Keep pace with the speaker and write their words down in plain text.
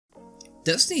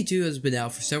Destiny 2 has been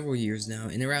out for several years now,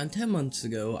 and around 10 months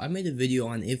ago, I made a video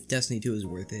on if Destiny 2 is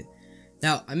worth it.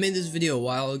 Now, I made this video a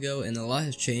while ago, and a lot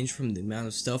has changed from the amount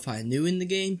of stuff I knew in the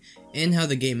game, and how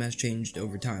the game has changed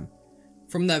over time.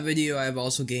 From that video, I have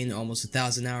also gained almost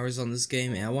 1,000 hours on this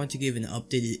game, and I want to give an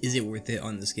updated is it worth it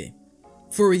on this game.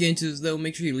 Before we get into this though,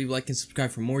 make sure you leave a like and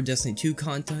subscribe for more Destiny 2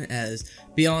 content, as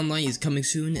Beyond Light is coming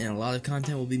soon, and a lot of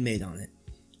content will be made on it.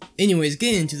 Anyways,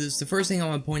 getting into this, the first thing I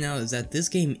want to point out is that this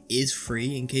game is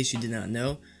free, in case you did not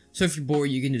know, so if you're bored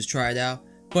you can just try it out.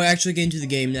 But actually getting to the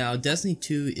game now, Destiny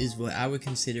 2 is what I would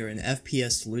consider an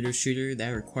FPS looter shooter that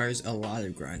requires a lot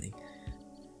of grinding.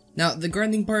 Now, the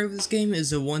grinding part of this game is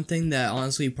the one thing that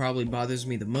honestly probably bothers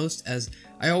me the most, as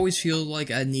I always feel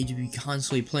like I need to be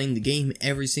constantly playing the game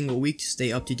every single week to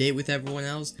stay up to date with everyone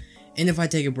else, and if I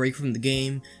take a break from the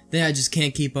game, then I just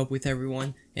can't keep up with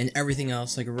everyone, and everything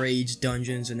else like raids,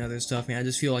 dungeons, and other stuff, and I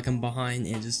just feel like I'm behind,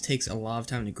 and it just takes a lot of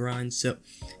time to grind. So,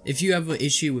 if you have an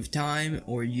issue with time,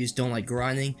 or you just don't like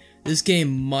grinding, this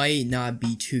game might not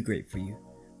be too great for you.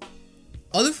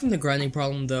 Other from the grinding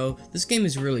problem though, this game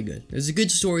is really good. There's a good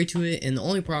story to it, and the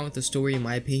only problem with the story in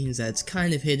my opinion is that it's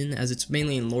kind of hidden, as it's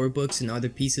mainly in lore books and other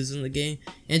pieces in the game,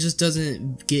 and it just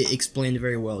doesn't get explained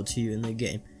very well to you in the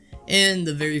game. And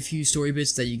the very few story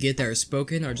bits that you get that are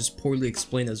spoken are just poorly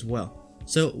explained as well.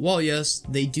 So while yes,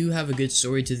 they do have a good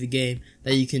story to the game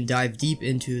that you can dive deep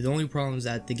into, the only problem is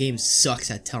that the game sucks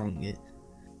at telling it.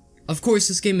 Of course,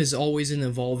 this game is always an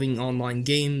evolving online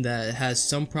game that has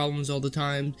some problems all the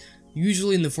time,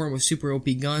 usually in the form of super OP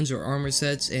guns or armor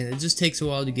sets, and it just takes a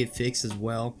while to get fixed as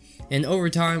well. And over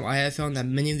time, I have found that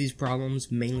many of these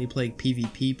problems mainly plague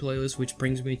PvP playlists, which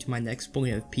brings me to my next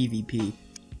point of PvP.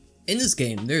 In this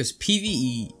game, there's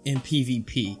PvE and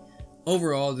PvP.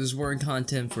 Overall, there's more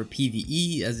content for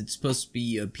PvE, as it's supposed to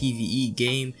be a PvE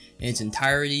game in its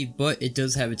entirety, but it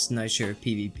does have its nice share of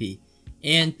PvP.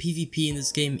 And PvP in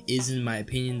this game is, in my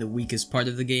opinion, the weakest part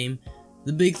of the game.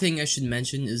 The big thing I should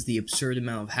mention is the absurd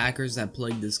amount of hackers that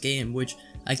plague this game, which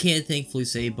I can't thankfully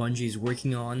say Bungie is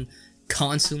working on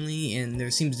constantly, and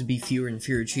there seems to be fewer and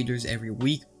fewer cheaters every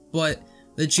week, but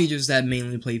the cheaters that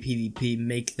mainly play PvP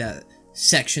make that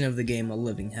section of the game a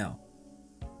living hell.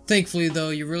 Thankfully though,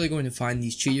 you're really going to find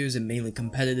these cheaters in mainly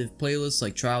competitive playlists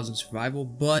like Trials and Survival,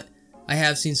 but I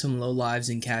have seen some low lives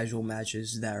in casual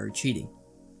matches that are cheating.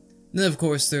 Then of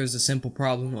course there's the simple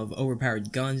problem of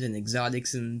overpowered guns and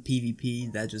exotics in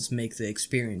PvP that just make the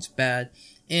experience bad,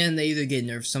 and they either get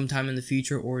nerfed sometime in the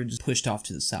future or just pushed off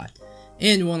to the side.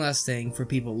 And one last thing, for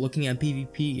people looking at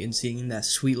PvP and seeing that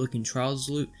sweet looking Trials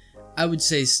loot, I would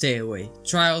say stay away.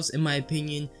 Trials, in my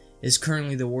opinion, is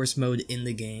currently the worst mode in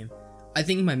the game. I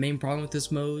think my main problem with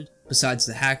this mode, besides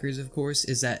the hackers of course,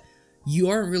 is that you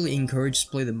aren't really encouraged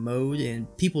to play the mode, and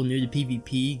people new to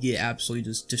PvP get absolutely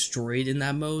just destroyed in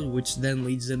that mode, which then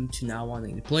leads them to not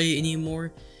wanting to play it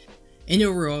anymore. And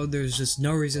overall, there's just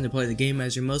no reason to play the game,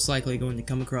 as you're most likely going to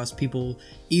come across people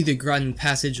either grinding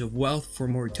Passage of Wealth for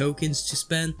more tokens to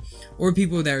spend, or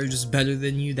people that are just better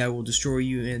than you that will destroy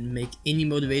you and make any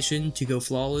motivation to go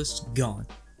flawless gone.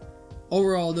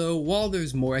 Overall though, while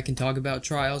there's more I can talk about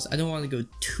Trials, I don't want to go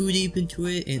too deep into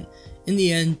it, and in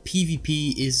the end,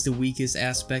 PvP is the weakest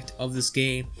aspect of this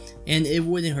game, and it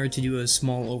wouldn't hurt to do a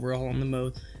small overhaul on the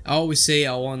mode. I always say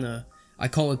I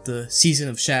call it the Season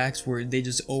of Shacks, where they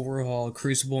just overhaul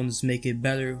Crucible and just make it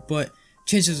better, but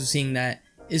chances of seeing that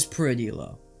is pretty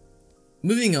low.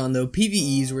 Moving on though,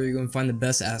 PvE is where you're going to find the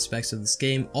best aspects of this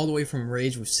game, all the way from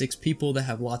raids with 6 people that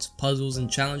have lots of puzzles and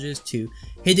challenges to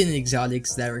hidden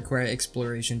exotics that require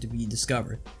exploration to be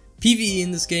discovered. PvE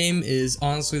in this game is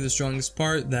honestly the strongest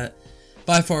part that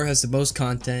by far has the most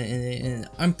content in it, and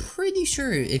I'm pretty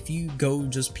sure if you go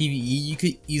just PvE, you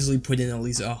could easily put in at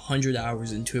least 100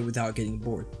 hours into it without getting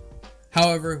bored.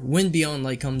 However, when Beyond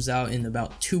Light comes out in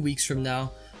about 2 weeks from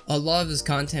now, a lot of this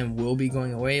content will be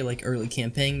going away, like early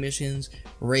campaign missions,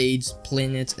 raids,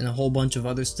 planets, and a whole bunch of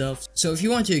other stuff. So if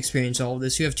you want to experience all of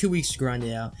this, you have 2 weeks to grind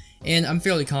it out, and I'm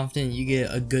fairly confident you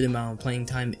get a good amount of playing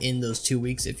time in those 2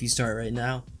 weeks if you start right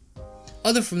now.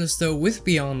 Other from this though, with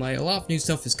Beyond Light, a lot of new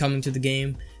stuff is coming to the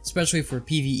game, especially for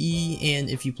PvE, and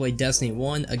if you play Destiny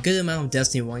 1, a good amount of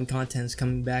Destiny 1 content is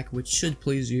coming back, which should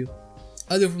please you.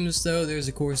 Other from this though, there's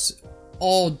of course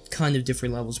all kind of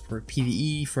different levels for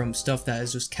PvE, from stuff that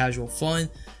is just casual fun,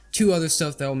 to other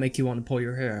stuff that will make you want to pull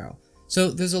your hair out.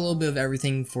 So there's a little bit of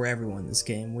everything for everyone in this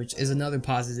game, which is another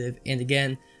positive, and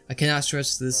again, I cannot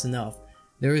stress this enough.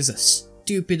 There is a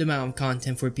stupid amount of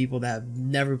content for people that have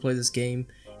never played this game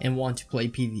and want to play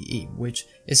PvE, which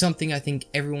is something I think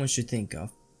everyone should think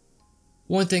of.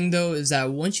 One thing though is that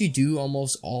once you do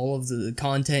almost all of the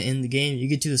content in the game, you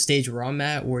get to the stage where I'm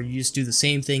at, where you just do the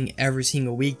same thing every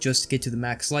single week just to get to the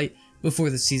max light before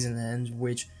the season ends,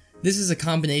 which this is a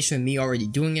combination of me already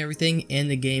doing everything and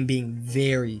the game being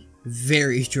very,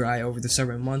 very dry over the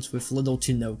summer months with little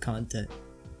to no content.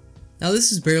 Now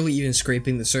this is barely even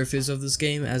scraping the surface of this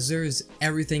game, as there is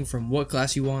everything from what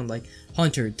class you want, like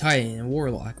Hunter, Titan, and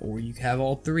Warlock, or you can have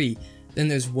all three. Then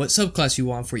there's what subclass you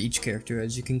want for each character,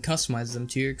 as you can customize them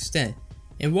to your extent.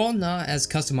 And while not as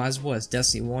customizable as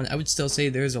Destiny 1, I would still say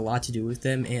there's a lot to do with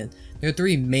them, and there are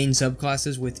 3 main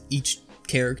subclasses with each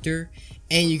character,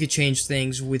 and you could change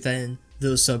things within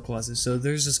those subclasses, so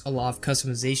there's just a lot of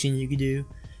customization you could do,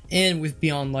 and with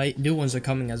Beyond Light, new ones are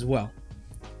coming as well.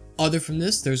 Other from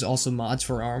this, there's also mods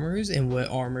for armors and what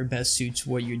armor best suits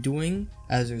what you're doing,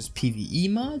 as there's PvE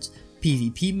mods,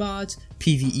 PvP mods,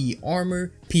 PvE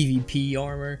armor, PvP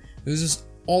armor, there's just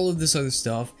all of this other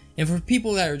stuff. And for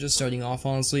people that are just starting off,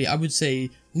 honestly, I would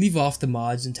say leave off the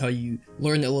mods until you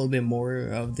learn a little bit more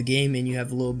of the game and you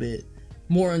have a little bit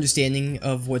more understanding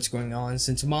of what's going on,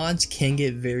 since mods can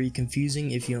get very confusing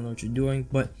if you don't know what you're doing,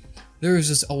 but there is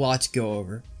just a lot to go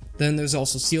over. Then there's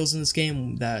also seals in this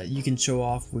game that you can show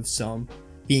off, with some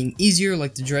being easier,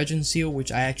 like the Dredgen seal,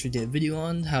 which I actually did a video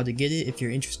on how to get it if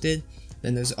you're interested.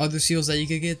 Then there's other seals that you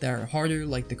could get that are harder,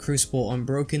 like the Crucible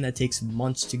Unbroken that takes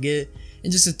months to get,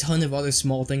 and just a ton of other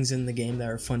small things in the game that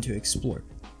are fun to explore.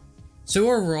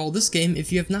 So overall, this game,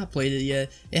 if you have not played it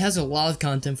yet, it has a lot of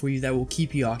content for you that will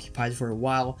keep you occupied for a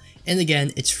while, and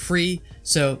again, it's free,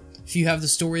 so if you have the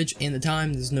storage and the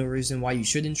time, there's no reason why you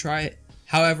shouldn't try it.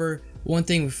 However, one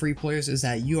thing with free players is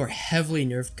that you are heavily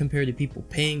nerfed compared to people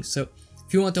paying, so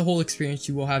if you want the whole experience,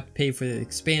 you will have to pay for the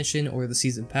expansion or the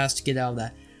season pass to get out of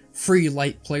that free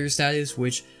light player status,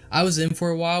 which I was in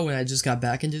for a while when I just got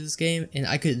back into this game, and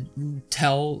I could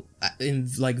tell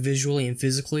like visually and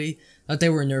physically that they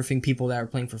were nerfing people that were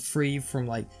playing for free, from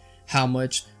like how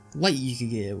much light you could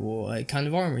get, or like kind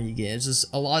of armor you get. It's just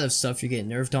a lot of stuff you're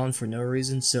getting nerfed on for no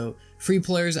reason. So free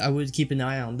players, I would keep an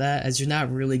eye on that, as you're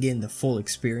not really getting the full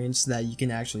experience that you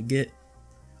can actually get.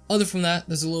 Other from that,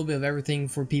 there's a little bit of everything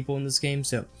for people in this game,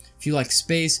 so if you like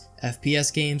space,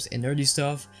 FPS games, and nerdy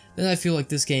stuff, then I feel like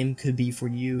this game could be for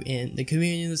you. And the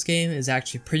community in this game is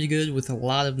actually pretty good, with a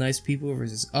lot of nice people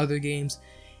versus other games.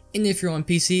 And if you're on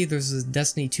PC, there's a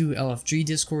Destiny 2 LFG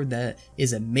Discord that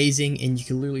is amazing, and you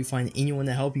can literally find anyone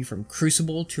to help you from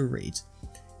Crucible to raids.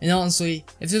 And honestly,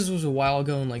 if this was a while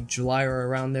ago in like July or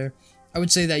around there, I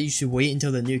would say that you should wait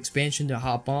until the new expansion to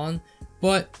hop on,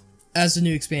 but as the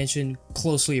new expansion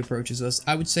closely approaches us,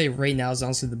 I would say right now is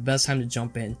honestly the best time to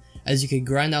jump in, as you can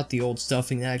grind out the old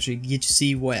stuff and actually get to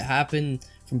see what happened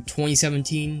from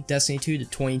 2017 Destiny 2 to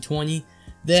 2020.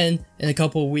 Then in a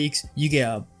couple of weeks, you get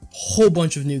a whole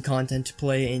bunch of new content to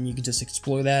play, and you can just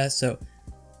explore that. So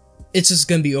it's just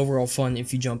going to be overall fun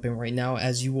if you jump in right now,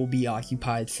 as you will be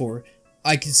occupied for,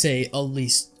 I could say, at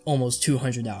least almost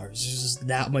 200 hours. There's just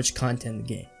that much content in the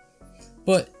game.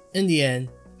 But in the end,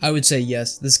 I would say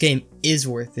yes, this game is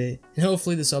worth it, and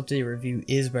hopefully this updated review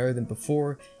is better than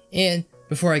before. And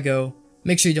before I go,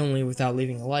 make sure you don't leave without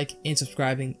leaving a like and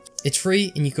subscribing. It's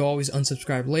free, and you can always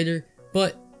unsubscribe later,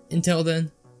 but until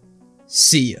then,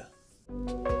 see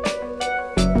ya.